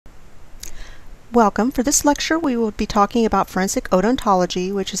Welcome. For this lecture, we will be talking about forensic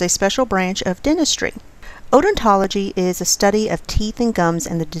odontology, which is a special branch of dentistry. Odontology is a study of teeth and gums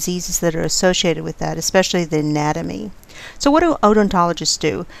and the diseases that are associated with that, especially the anatomy. So what do odontologists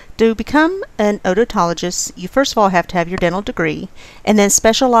do? To become an odontologist, you first of all have to have your dental degree and then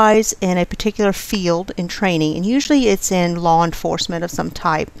specialize in a particular field in training, and usually it's in law enforcement of some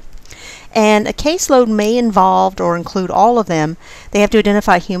type. And a caseload may involve or include all of them. They have to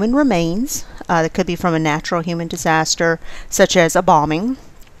identify human remains that could be from a natural human disaster, such as a bombing.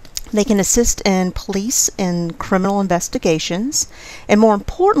 They can assist in police and criminal investigations. And more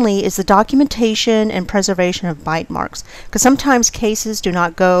importantly is the documentation and preservation of bite marks, because sometimes cases do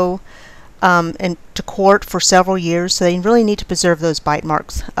not go into court for several years, so they really need to preserve those bite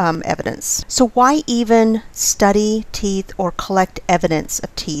marks evidence. So why even study teeth or collect evidence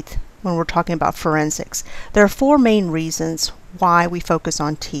of teeth when we're talking about forensics? There are four main reasons why we focus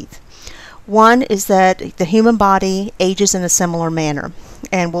on teeth. One is that the human body ages in a similar manner,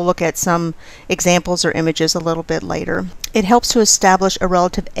 and we'll look at some examples or images a little bit later. It helps to establish a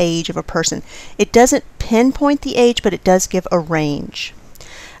relative age of a person. It doesn't pinpoint the age, but it does give a range.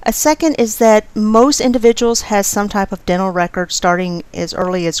 A second is that most individuals has some type of dental record starting as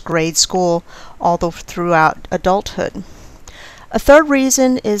early as grade school all throughout adulthood. A third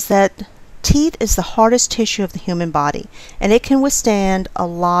reason is that teeth is the hardest tissue of the human body, and it can withstand a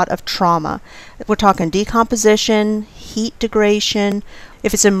lot of trauma. We're talking decomposition, heat degradation.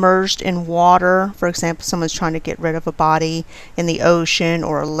 If it's immersed in water, for example, someone's trying to get rid of a body in the ocean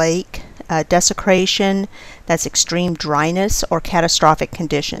or a lake, desecration, that's extreme dryness or catastrophic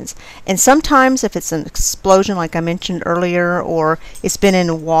conditions. And sometimes if it's an explosion like I mentioned earlier, or it's been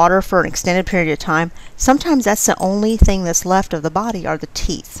in water for an extended period of time, sometimes that's the only thing that's left of the body are the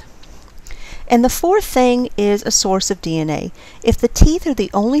teeth. And the fourth thing is a source of DNA. If the teeth are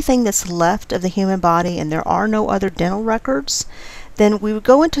the only thing that's left of the human body and there are no other dental records, then we would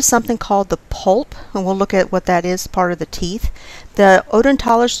go into something called the pulp, and we'll look at what that is, part of the teeth. The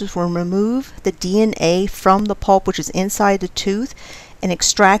odontologist will remove the DNA from the pulp, which is inside the tooth, and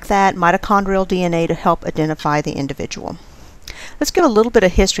extract that mitochondrial DNA to help identify the individual. Let's give a little bit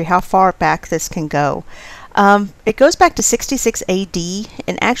of history, how far back this can go. It goes back to 66 AD,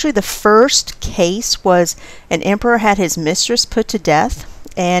 and actually the first case was an emperor had his mistress put to death,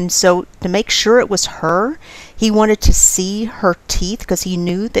 and so to make sure it was her, he wanted to see her teeth because he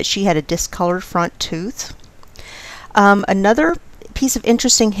knew that she had a discolored front tooth. Another piece of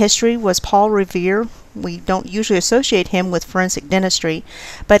interesting history was Paul Revere. We don't usually associate him with forensic dentistry,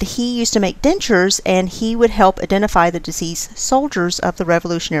 but he used to make dentures, and he would help identify the deceased soldiers of the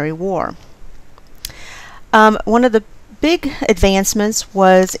Revolutionary War. One of the big advancements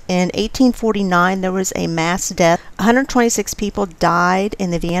was in 1849 there was a mass death. 126 people died in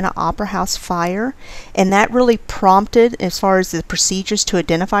the Vienna Opera House fire, and that really prompted, as far as the procedures to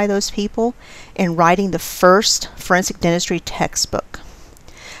identify those people, in writing the first forensic dentistry textbook.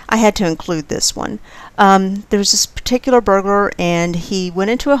 I had to include this one. There was this particular burglar, and he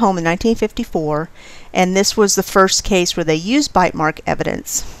went into a home in 1954, and this was the first case where they used bite mark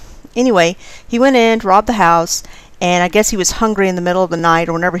evidence. Anyway, he went in, robbed the house, and I guess he was hungry in the middle of the night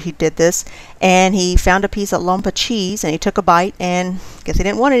or whenever he did this, and he found a lump of cheese, and he took a bite, and I guess he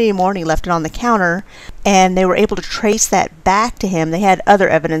didn't want it anymore, and he left it on the counter, and they were able to trace that back to him. They had other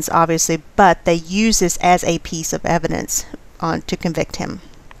evidence, obviously, but they used this as a piece of evidence to convict him.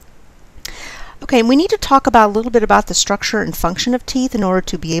 Okay, we need to talk about a little bit about the structure and function of teeth in order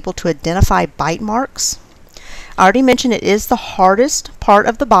to be able to identify bite marks. I already mentioned it is the hardest part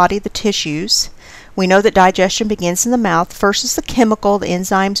of the body, the tissues. We know that digestion begins in the mouth. First is the chemical, the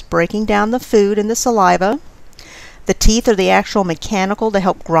enzymes breaking down the food in the saliva. The teeth are the actual mechanical to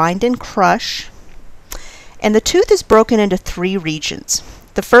help grind and crush. And the tooth is broken into three regions.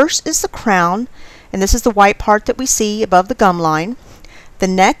 The first is the crown, and this is the white part that we see above the gum line. The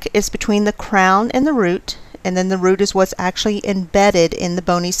neck is between the crown and the root, and then the root is what's actually embedded in the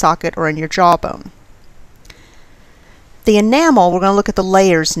bony socket or in your jawbone. The enamel, we're going to look at the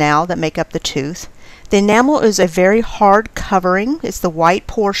layers now that make up the tooth. The enamel is a very hard covering. It's the white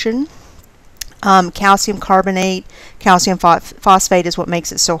portion. Calcium carbonate, calcium phosphate is what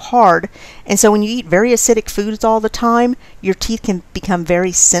makes it so hard. And so when you eat very acidic foods all the time, your teeth can become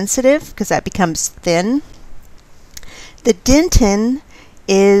very sensitive because that becomes thin. The dentin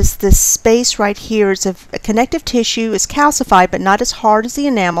is this space right here. It's a connective tissue. It's calcified but not as hard as the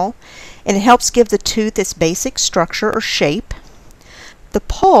enamel, and it helps give the tooth its basic structure or shape. The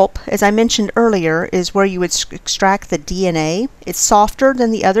pulp, as I mentioned earlier, is where you would extract the DNA. It's softer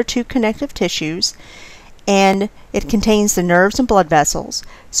than the other two connective tissues, and it contains the nerves and blood vessels.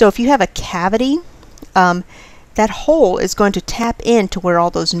 So if you have a cavity, that hole is going to tap into where all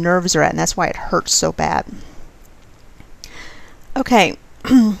those nerves are at, and that's why it hurts so bad. Okay,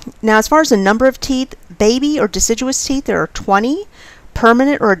 now as far as the number of teeth, baby or deciduous teeth, there are 20.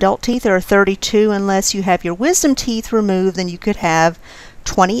 Permanent or adult teeth, there are 32. Unless you have your wisdom teeth removed, then you could have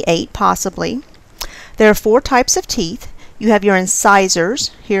 28 possibly. There are 4 types of teeth. You have your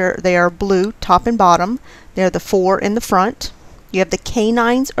incisors. Here they are blue, top and bottom. They're the 4 in the front. You have the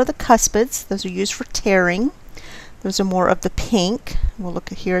canines or the cuspids. Those are used for tearing. Those are more of the pink. We'll look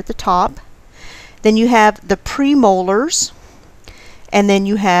here at the top. Then you have the premolars, and then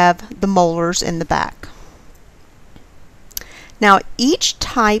you have the molars in the back. Now each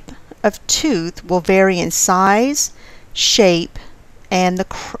type of tooth will vary in size, shape, and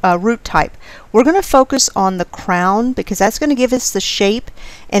the root type. We're going to focus on the crown because that's going to give us the shape,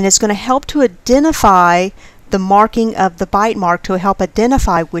 and it's going to help to identify the marking of the bite mark, to help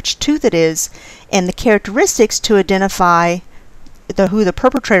identify which tooth it is, and the characteristics to identify who the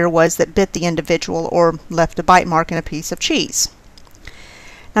perpetrator was that bit the individual or left a bite mark in a piece of cheese.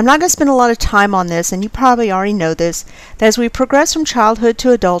 Now, I'm not going to spend a lot of time on this, and you probably already know this, that as we progress from childhood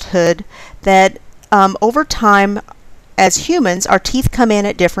to adulthood, that over time as humans, our teeth come in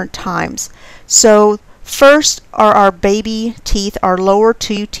at different times. So first are our baby teeth. Our lower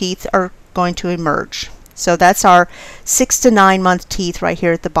 2 teeth are going to emerge. So that's our 6 to 9 month teeth right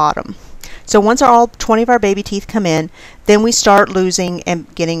here at the bottom. So once all 20 of our baby teeth come in, then we start losing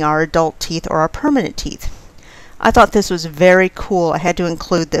and getting our adult teeth or our permanent teeth. I thought this was very cool. I had to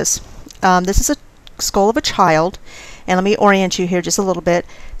include this. This is a skull of a child, and let me orient you here just a little bit.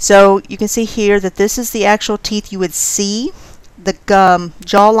 So you can see here that this is the actual teeth you would see. The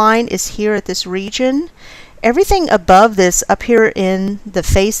jawline is here at this region. Everything above this, up here in the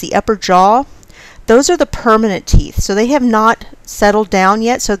face, the upper jaw, those are the permanent teeth. So they have not settled down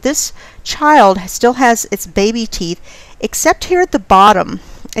yet. So this child still has its baby teeth, except here at the bottom.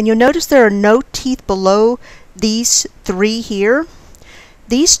 And you'll notice there are no teeth below these 3 here.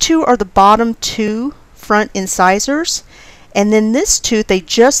 These 2 are the bottom 2 front incisors, and then this tooth, they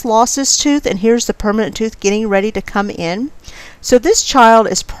just lost this tooth, and here's the permanent tooth getting ready to come in. So this child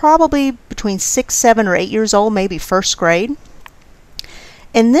is probably between 6, 7, or 8 years old, maybe first grade.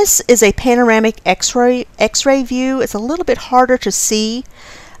 And this is a panoramic x-ray view. It's a little bit harder to see.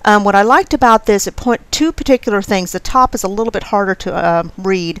 What I liked about this, it points 2 particular things. The top is a little bit harder to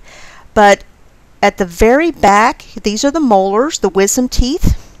read, but at the very back, these are the molars, the wisdom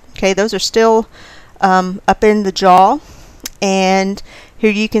teeth. Okay, those are still up in the jaw. And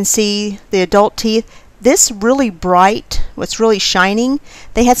here you can see the adult teeth. This really bright, what's really shining,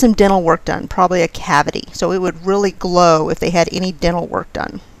 they had some dental work done, probably a cavity. So it would really glow if they had any dental work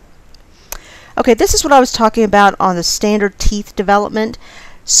done. Okay, this is what I was talking about on the standard teeth development.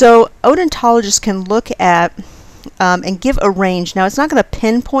 So odontologists can look at and give a range. Now, it's not going to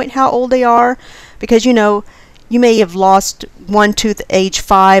pinpoint how old they are, because you know, you may have lost one tooth at age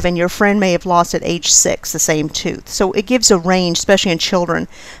 5 and your friend may have lost at age 6 the same tooth. So it gives a range, especially in children.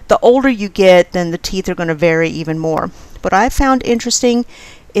 The older you get, then the teeth are going to vary even more. What I found interesting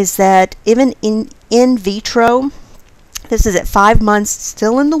is that even in vitro, this is at 5 months,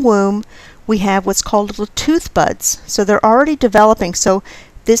 still in the womb, we have what's called little tooth buds. So they're already developing. So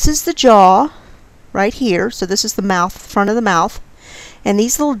this is the jaw right here. So this is the mouth, front of the mouth. And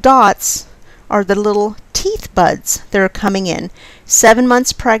these little dots are the little teeth buds that are coming in. 7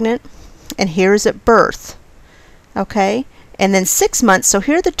 months pregnant, and here is at birth. Okay, and then 6 months. So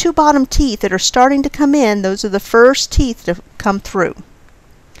here are the 2 bottom teeth that are starting to come in. Those are the first teeth to come through.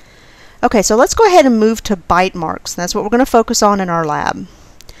 Okay, so let's go ahead and move to bite marks. That's what we're going to focus on in our lab.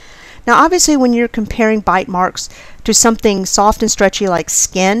 Now, obviously, when you're comparing bite marks to something soft and stretchy like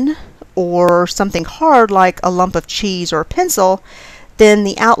skin, or something hard like a lump of cheese or a pencil, then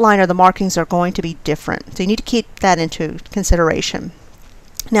the outline or the markings are going to be different. So you need to keep that into consideration.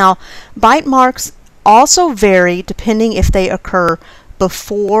 Now, bite marks also vary depending if they occur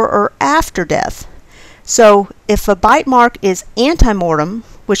before or after death. So if a bite mark is antemortem,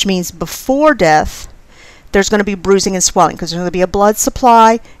 which means before death, there's going to be bruising and swelling because there's going to be a blood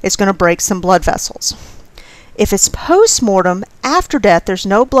supply. It's going to break some blood vessels. If it's post-mortem, after death, there's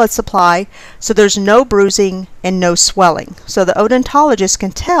no blood supply, so there's no bruising and no swelling. So the odontologist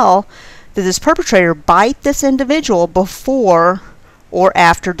can tell that this perpetrator bit this individual before or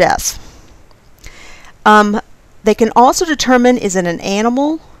after death. They can also determine, is it an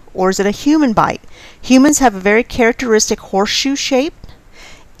animal or is it a human bite? Humans have a very characteristic horseshoe shape.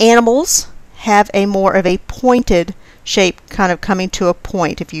 Animals have a more of a pointed shape kind of coming to a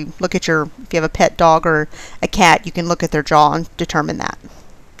point. If you look at if you have a pet dog or a cat, you can look at their jaw and determine that.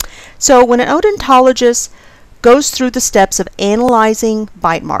 So when an odontologist goes through the steps of analyzing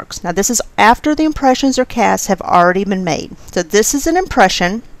bite marks, now this is after the impressions or casts have already been made. So this is an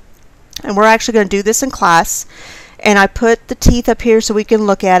impression, and we're actually going to do this in class, and I put the teeth up here so we can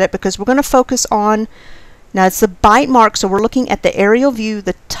look at it, because we're going to focus on, now it's the bite mark, so we're looking at the aerial view,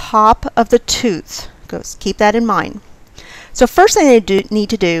 the top of the tooth. Keep that in mind. So first thing they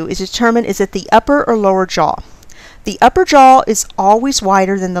need to do is determine, is it the upper or lower jaw? The upper jaw is always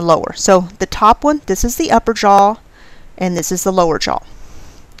wider than the lower. So the top one, this is the upper jaw, and this is the lower jaw.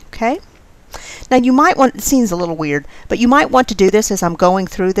 Okay? Now you might want, it seems a little weird, but you might want to do this as I'm going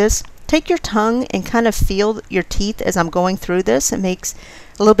through this. Take your tongue and kind of feel your teeth as I'm going through this. It makes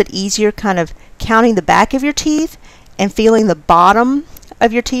it a little bit easier kind of counting the back of your teeth and feeling the bottom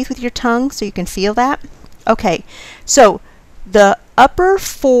of your teeth with your tongue so you can feel that. Okay, so the upper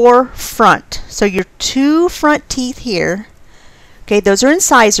four front, so your two front teeth here, okay, those are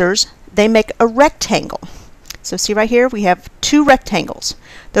incisors. They make a rectangle. So see right here, we have two rectangles.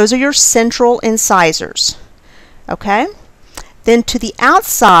 Those are your central incisors. Okay, then to the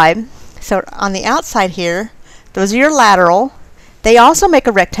outside, so on the outside here, those are your lateral. They also make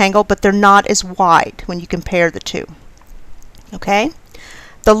a rectangle, but they're not as wide when you compare the two. Okay,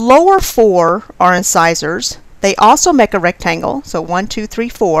 the lower four are incisors. They also make a rectangle, so 1, 2, 3,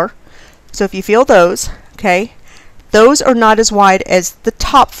 4. So if you feel those, okay, those are not as wide as the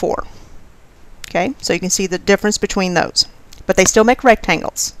top four. Okay, so you can see the difference between those, but they still make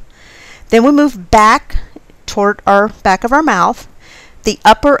rectangles. Then we move back toward our back of our mouth. The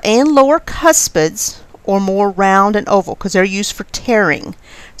upper and lower cuspids are more round and oval because they're used for tearing.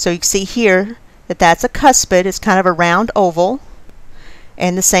 So you can see here that that's a cuspid. It's kind of a round oval,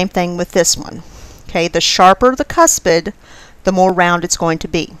 and the same thing with this one. Okay, the sharper the cuspid, the more round it's going to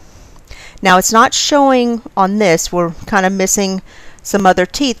be. Now it's not showing on this. We're kind of missing some other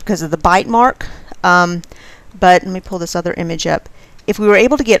teeth because of the bite mark. But let me pull this other image up. If we were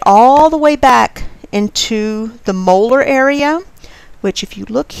able to get all the way back into the molar area, which if you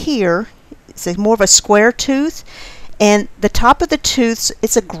look here, it's more of a square tooth, and the top of the tooth,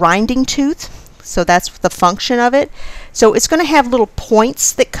 it's a grinding tooth, so that's the function of it. So it's going to have little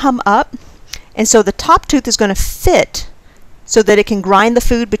points that come up, and so the top tooth is going to fit so that it can grind the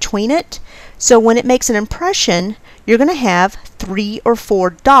food between it. So when it makes an impression, you're going to have 3 or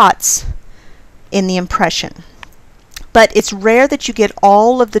 4 dots in the impression. But it's rare that you get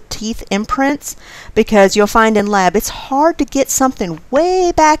all of the teeth imprints, because you'll find in lab it's hard to get something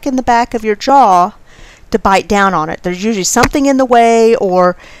way back in the back of your jaw to bite down on it. There's usually something in the way,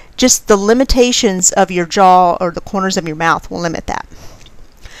 or just the limitations of your jaw or the corners of your mouth will limit that.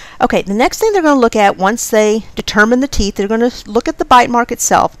 Okay, the next thing they're going to look at once they determine the teeth, they're going to look at the bite mark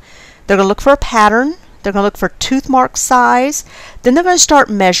itself. They're going to look for a pattern. They're going to look for tooth mark size. Then they're going to start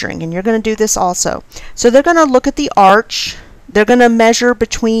measuring, and you're going to do this also. So they're going to look at the arch. They're going to measure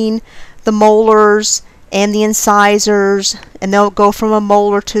between the molars and the incisors, and they'll go from a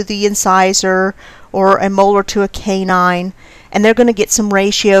molar to the incisor or a molar to a canine, and they're going to get some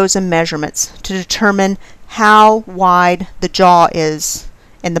ratios and measurements to determine how wide the jaw is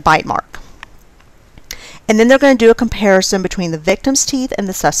in the bite mark. And then they're going to do a comparison between the victim's teeth and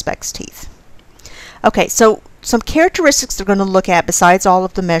the suspect's teeth. Okay, so some characteristics they're going to look at besides all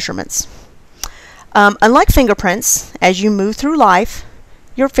of the measurements. Unlike fingerprints, as you move through life,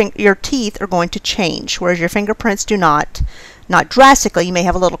 your teeth are going to change, whereas your fingerprints do not. Not drastically. You may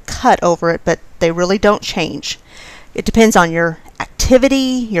have a little cut over it, but they really don't change. It depends on your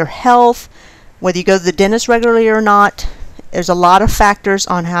activity, your health, whether you go to the dentist regularly or not. There's a lot of factors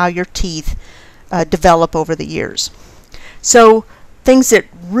on how your teeth develop over the years. So things that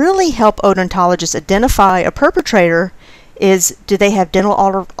really help odontologists identify a perpetrator is, do they have dental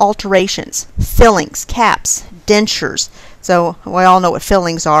alterations, fillings, caps, dentures. So we all know what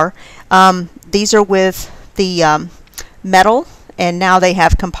fillings are. These are with the metal, and now they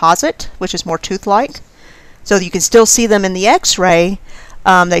have composite, which is more tooth-like. So you can still see them in the x-ray.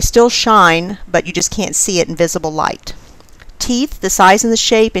 They still shine, but you just can't see it in visible light. Teeth, the size and the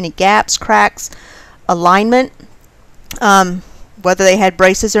shape, any gaps, cracks, alignment, whether they had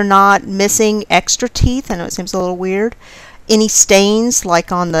braces or not, missing extra teeth. I know it seems a little weird. Any stains,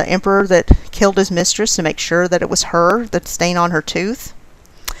 like on the emperor that killed his mistress, to make sure that it was her, the stain on her tooth.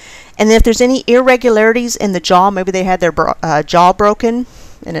 And then if there's any irregularities in the jaw, maybe they had their jaw broken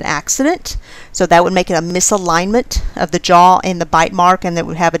in an accident, so that would make it a misalignment of the jaw and the bite mark, and that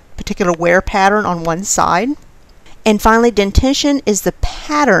would have a particular wear pattern on one side. And finally, dentition is the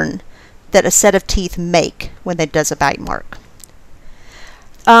pattern that a set of teeth make when it does a bite mark.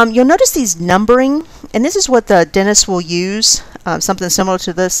 You'll notice these numbering, and this is what the dentist will use, something similar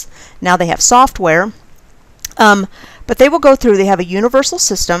to this. Now they have software, but they will go through, they have a universal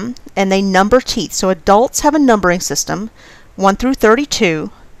system, and they number teeth. So adults have a numbering system, 1 through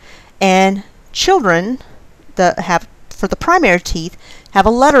 32, and children that have, for the primary teeth, have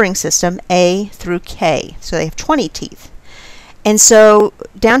a lettering system, A through K. So they have 20 teeth. And so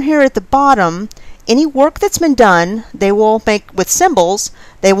down here at the bottom, any work that's been done, they will make with symbols,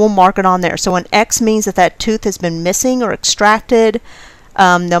 they will mark it on there. So an X means that that tooth has been missing or extracted.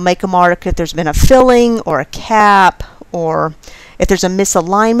 They'll make a mark if there's been a filling or a cap, or if there's a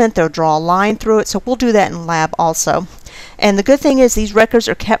misalignment, they'll draw a line through it. So we'll do that in lab also. And the good thing is these records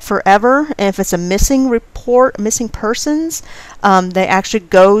are kept forever, and if it's a missing report, missing persons, they actually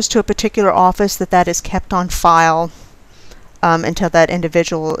goes to a particular office that is kept on file until that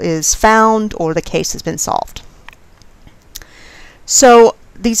individual is found or the case has been solved. So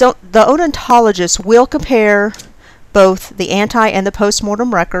the odontologist will compare both the ante and the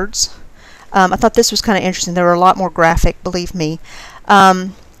postmortem records. I thought this was kind of interesting. They were a lot more graphic, believe me.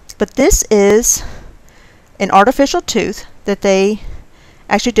 But this is an artificial tooth that they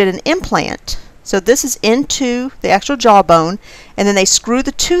actually did an implant. So this is into the actual jawbone, and then they screw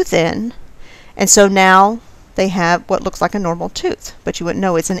the tooth in, and so now they have what looks like a normal tooth, but you wouldn't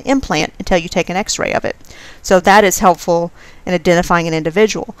know it's an implant until you take an x-ray of it. So that is helpful in identifying an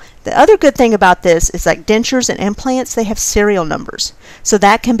individual. The other good thing about this is like dentures and implants, they have serial numbers. So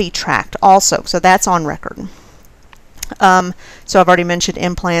that can be tracked also. So that's on record. So I've already mentioned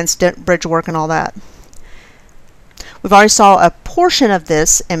implants, bridge work, and all that. We've already saw a portion of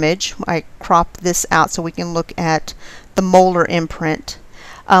this image. I cropped this out so we can look at the molar imprint.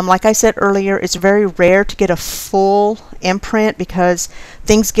 Like I said earlier, it's very rare to get a full imprint because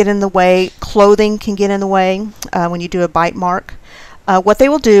things get in the way. Clothing can get in the way when you do a bite mark. What they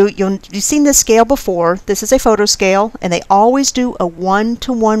will do, you've seen this scale before. This is a photo scale, and they always do a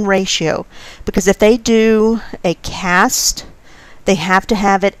 1-to-1 ratio, because if they do a cast, they have to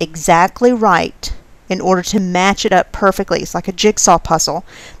have it exactly right in order to match it up perfectly. It's like a jigsaw puzzle.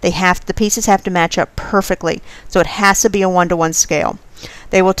 The pieces have to match up perfectly, so it has to be a 1-to-1 scale.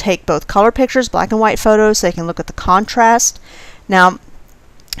 They will take both color pictures, black and white photos, so they can look at the contrast. Now,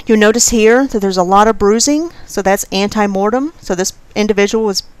 you'll notice here that there's a lot of bruising, so that's ante-mortem. So this individual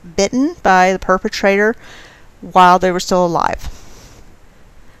was bitten by the perpetrator while they were still alive.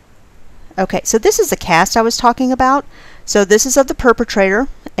 Okay, so this is the cast I was talking about. So this is of the perpetrator,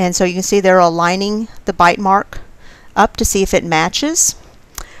 and so you can see they're aligning the bite mark up to see if it matches.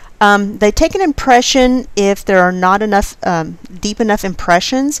 They take an impression if there are not enough deep enough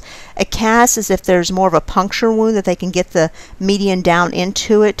impressions. A cast is if there's more of a puncture wound that they can get the median down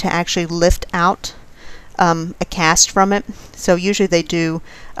into it to actually lift out a cast from it. So usually they do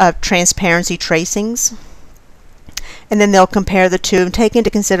transparency tracings. And then they'll compare the two and take into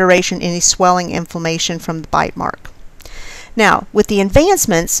consideration any swelling inflammation from the bite mark. Now, with the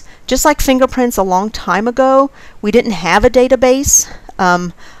advancements, just like fingerprints a long time ago, we didn't have a database.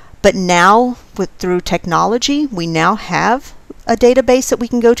 But now, through technology, we now have a database that we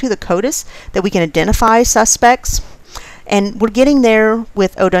can go to, the CODIS, that we can identify suspects. And we're getting there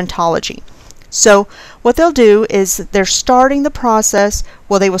with odontology. So what they'll do is they're starting the process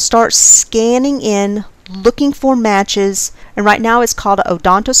where they will start scanning in, looking for matches. And right now it's called an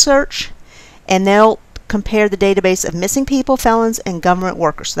odontosearch. And they'll compare the database of missing people, felons, and government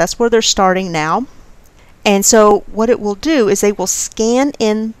workers. So that's where they're starting now. And so what it will do is they will scan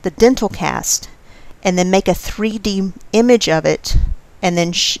in the dental cast and then make a 3D image of it, and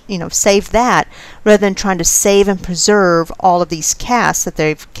then save that, rather than trying to save and preserve all of these casts that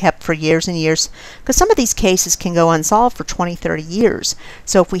they've kept for years and years, because some of these cases can go unsolved for 20-30 years.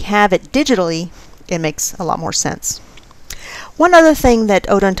 So if we have it digitally, it makes a lot more sense. One other thing that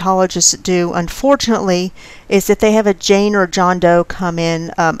odontologists do, unfortunately, is that they have a Jane or John Doe come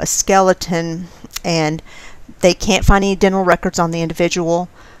in, a skeleton, and they can't find any dental records on the individual.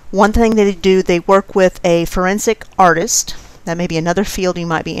 One thing they do, they work with a forensic artist. That may be another field you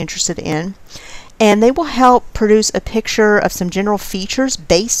might be interested in. And they will help produce a picture of some general features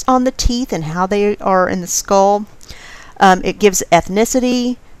based on the teeth and how they are in the skull. It gives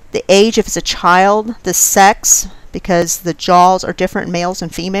ethnicity, the age if it's a child, the sex, because the jaws are different in males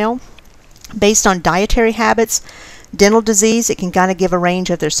and female. Based on dietary habits, dental disease, it can kind of give a range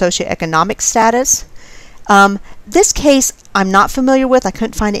of their socioeconomic status. This case I'm not familiar with. I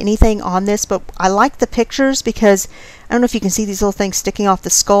couldn't find anything on this, but I like the pictures because I don't know if you can see these little things sticking off the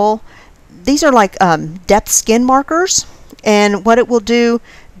skull. These are like depth skin markers, and what it will do,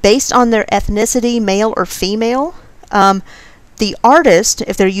 based on their ethnicity, male or female, the artist,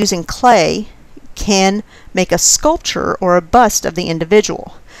 if they're using clay, can make a sculpture or a bust of the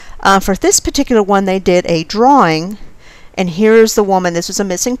individual. For this particular one, they did a drawing, and here's the woman. This was a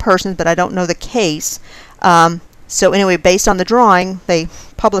missing person, but I don't know the case. So anyway, based on the drawing, they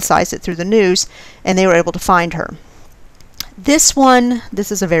publicized it through the news, and they were able to find her. This one,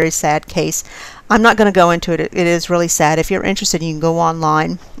 this is a very sad case. I'm not going to go into it. It is really sad. If you're interested, you can go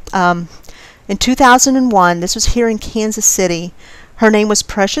online. In 2001, this was here in Kansas City. Her name was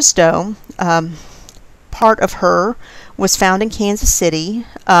Precious Doe. Part of her was found in Kansas City.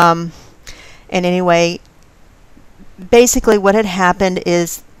 And anyway, basically what had happened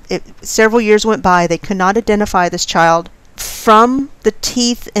is several years went by. They could not identify this child. From the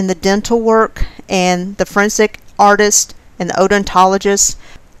teeth and the dental work and the forensic artist and the odontologist,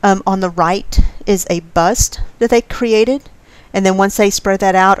 on the right is a bust that they created. And then once they spread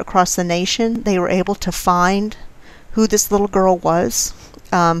that out across the nation, they were able to find who this little girl was.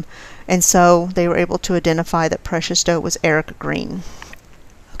 And so they were able to identify that Precious Doe was Erica Green.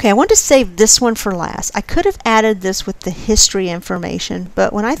 Okay, I want to save this one for last. I could have added this with the history information,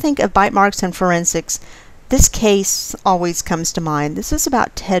 but when I think of bite marks and forensics, this case always comes to mind. This is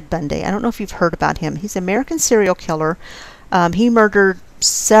about Ted Bundy. I don't know if you've heard about him. He's an American serial killer. He murdered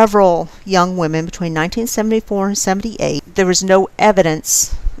several young women between 1974 and 78. There was no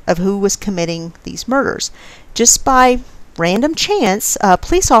evidence of who was committing these murders. Just by random chance,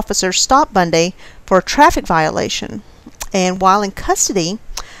 police officers stopped Bundy for a traffic violation, and while in custody,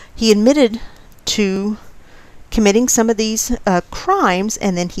 he admitted to committing some of these crimes,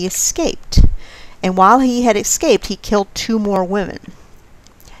 and then he escaped. And while he had escaped, he killed 2 more women.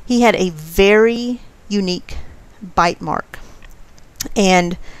 He had a very unique bite mark,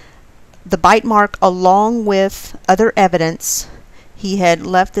 and the bite mark, along with other evidence, he had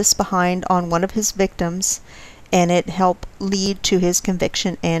left this behind on one of his victims, and it helped lead to his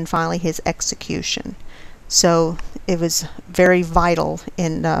conviction and finally his execution. So it was very vital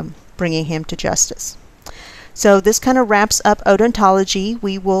in bringing him to justice. So this kind of wraps up odontology.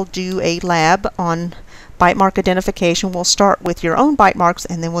 We will do a lab on bite mark identification. We'll start with your own bite marks,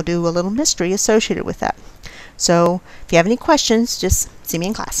 and then we'll do a little mystery associated with that. So if you have any questions, just see me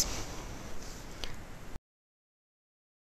in class.